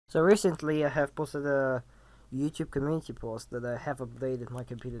So recently I have posted a YouTube community post that I have updated my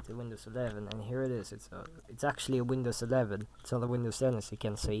computer to Windows 11, and here it is. It's actually a Windows 11. It's not a Windows 10, as you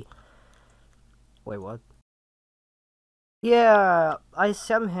can see. Wait, what? Yeah, I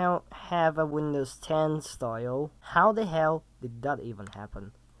somehow have a Windows 10 style. How the hell did that even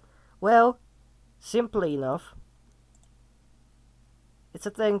happen? Well, simply enough, it's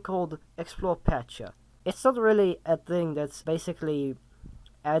a thing called Explore Patcher. It's not really a thing that's basically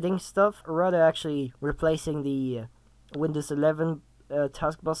adding stuff, or rather actually replacing the Windows 11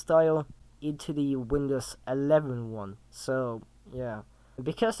 taskbar style into the Windows 11 one. So yeah,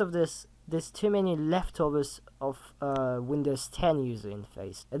 because of this, there's too many leftovers of Windows 10 user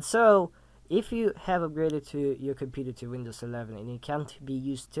interface, and so if you have upgraded to your computer to Windows 11 and it can't be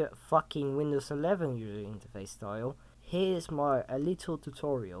used to fucking Windows 11 user interface style, here's a little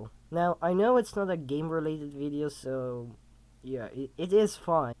tutorial. Now I know it's not a game related video, so yeah, it is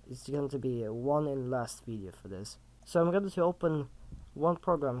fine. It's going to be a one and last video for this. So I'm going to open one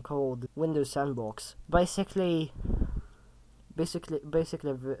program called Windows Sandbox. Basically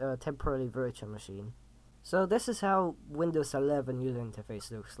a temporary virtual machine. So this is how Windows 11 user interface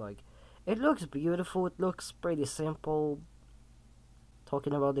looks like. It looks beautiful. It looks pretty simple.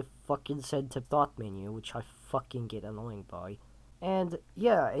 Talking about the fucking setup menu, which I fucking get annoying by. And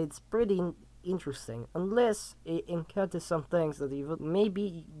yeah, it's pretty interesting, unless it encounters some things that you would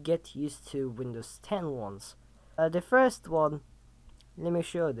maybe get used to Windows 10 ones. The first one, let me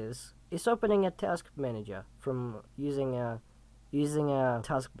show this, is opening a task manager from using a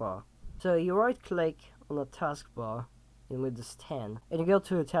taskbar. So you right click on a taskbar in Windows 10 and you go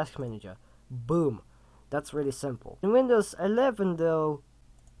to the task manager. Boom. That's really simple. In Windows 11 though,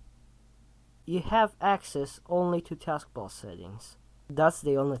 you have access only to taskbar settings. That's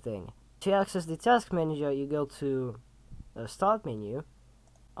the only thing. To access the task manager, you go to the start menu,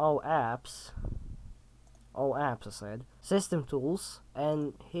 all apps I said, system tools,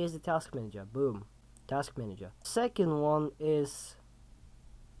 and here's the task manager. Boom, task manager. Second one is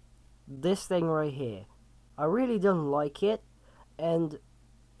this thing right here. I really don't like it, and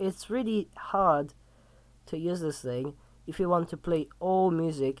it's really hard to use this thing if you want to play all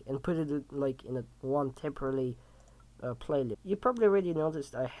music and put it like in a one temporary playlist. You probably already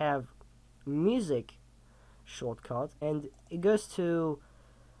noticed I have music shortcut, and it goes to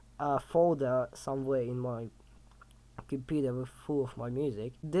a folder somewhere in my computer full of my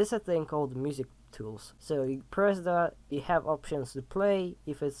music. There's a thing called music tools. So you press that, you have options to play.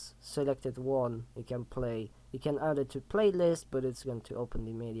 If it's selected one, you can play. You can add it to playlist, but it's going to open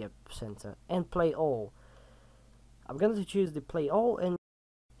the media center and play all. I'm going to choose the play all, and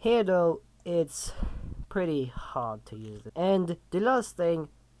here though it's pretty hard to use it. And the last thing,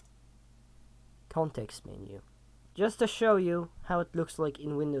 context menu. Just to show you how it looks like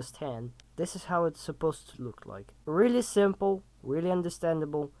in Windows 10, this is how it's supposed to look like. Really simple, really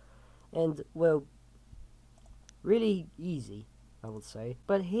understandable, and well, really easy, I would say.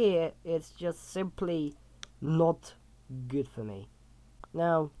 But here, it's just simply not good for me.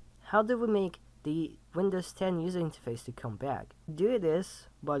 Now, how do we make the Windows 10 user interface to come back? Do this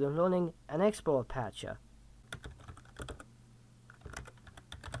by downloading an export patcher.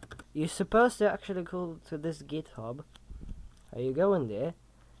 You're supposed to actually go to this GitHub. You go in there,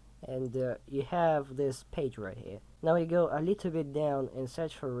 and you have this page right here. Now you go a little bit down and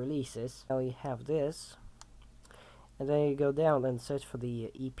search for releases. Now you have this, and then you go down and search for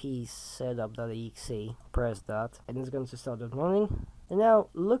the EP setup.exe. Press that, and it's going to start downloading. And now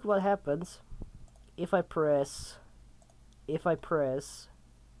look what happens if I press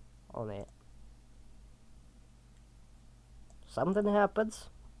on it. Something happens.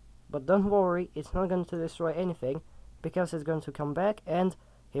 But don't worry, it's not going to destroy anything, because it's going to come back, and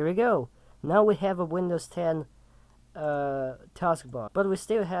here we go. Now we have a Windows 10 taskbar, but we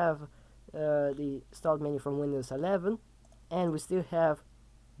still have the start menu from Windows 11, and we still have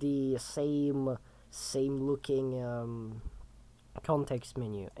the same looking context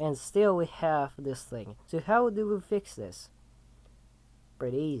menu, and still we have this thing. So how do we fix this?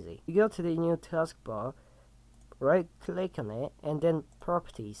 Pretty easy. You go to the new taskbar, right click on it, and then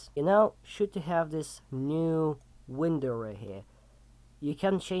properties. You now should have this new window right here. You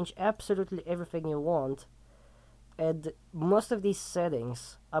can change absolutely everything you want, and most of these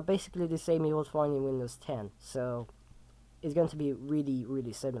settings are basically the same you would find in Windows 10, so it's going to be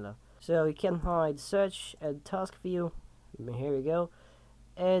really similar. So you can hide search and task view. Here we go.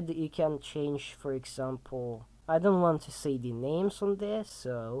 And you can change, for example, I don't want to see the names on there,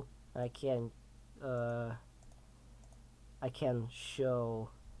 so I can show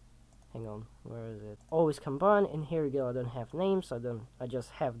hang on, where is it? Always combine, and here we go. I don't have names, I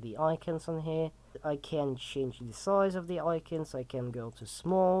just have the icons on here. I can change the size of the icons. I can go to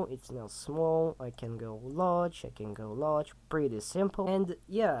small, it's now small. I can go large, pretty simple. And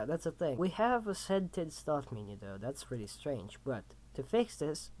yeah, that's the thing. We have a scented start menu though, that's really strange. But to fix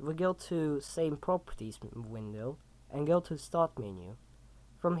this, we go to same properties window and go to start menu.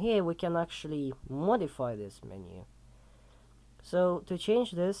 From here we can actually modify this menu. So to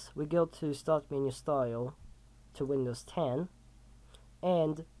change this, we go to start menu style to Windows 10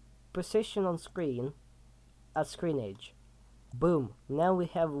 and position on screen at screen edge. Boom, now we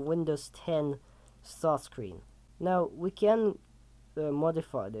have Windows 10 start screen. Now we can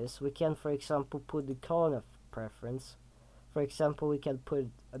modify this. We can, for example, put the corner preference. For example, we can put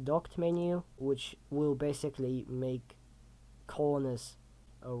a docked menu, which will basically make corners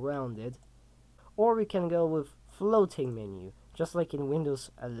around it. Or we can go with floating menu, just like in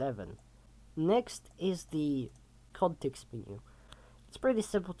Windows 11. Next is the context menu. It's pretty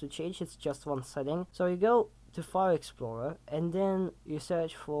simple to change, it's just one setting. So you go to File Explorer and then you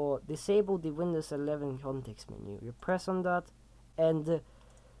search for disable the Windows 11 context menu. You press on that and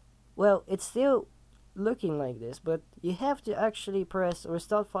well, it's still looking like this, but you have to actually press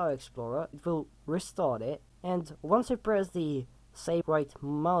Restart File Explorer. It will restart it, and once you press the save right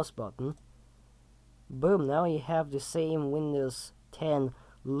mouse button, boom, now you have the same Windows 10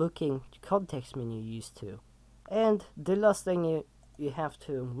 looking context menu you used to. And the last thing you have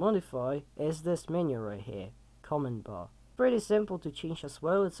to modify is this menu right here, command bar. Pretty simple to change as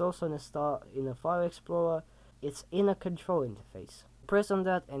well. It's also in a File Explorer. It's in a control interface. Press on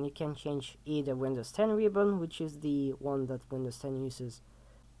that and you can change either Windows 10 ribbon, which is the one that Windows 10 uses,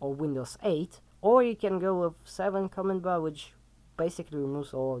 or Windows 8, or you can go with 7 command bar, which basically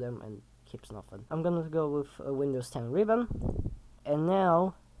removes all of them and keeps nothing. I'm gonna go with a Windows 10 ribbon, and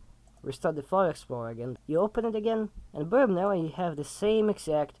now restart the File Explorer again. You open it again, and boom, now you have the same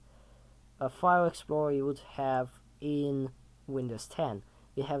exact File Explorer you would have in Windows 10.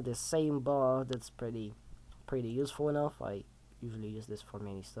 You have the same bar. That's pretty useful enough. I usually use this for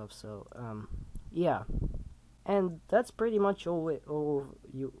many stuff, so yeah. And that's pretty much all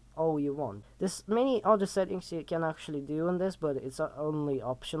you want. There's many other settings you can actually do on this, but it's an only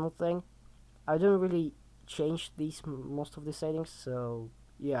optional thing. I don't really change most of the settings, so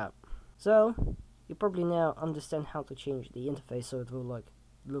yeah. So you probably now understand how to change the interface so it will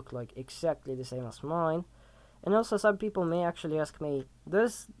look like exactly the same as mine. And also, some people may actually ask me,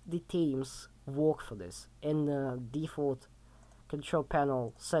 does the themes work for this? In the default control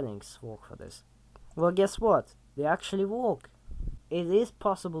panel settings work for this? Well, guess what? They actually work. It is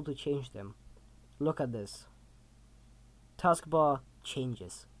possible to change them. Look at this. Taskbar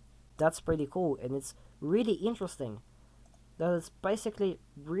changes. That's pretty cool, and it's really interesting that it's basically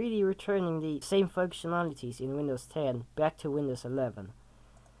really returning the same functionalities in Windows 10 back to Windows 11.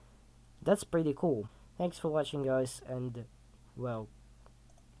 That's pretty cool. Thanks for watching, guys, and well,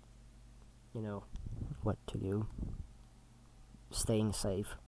 you know what to do. Staying safe.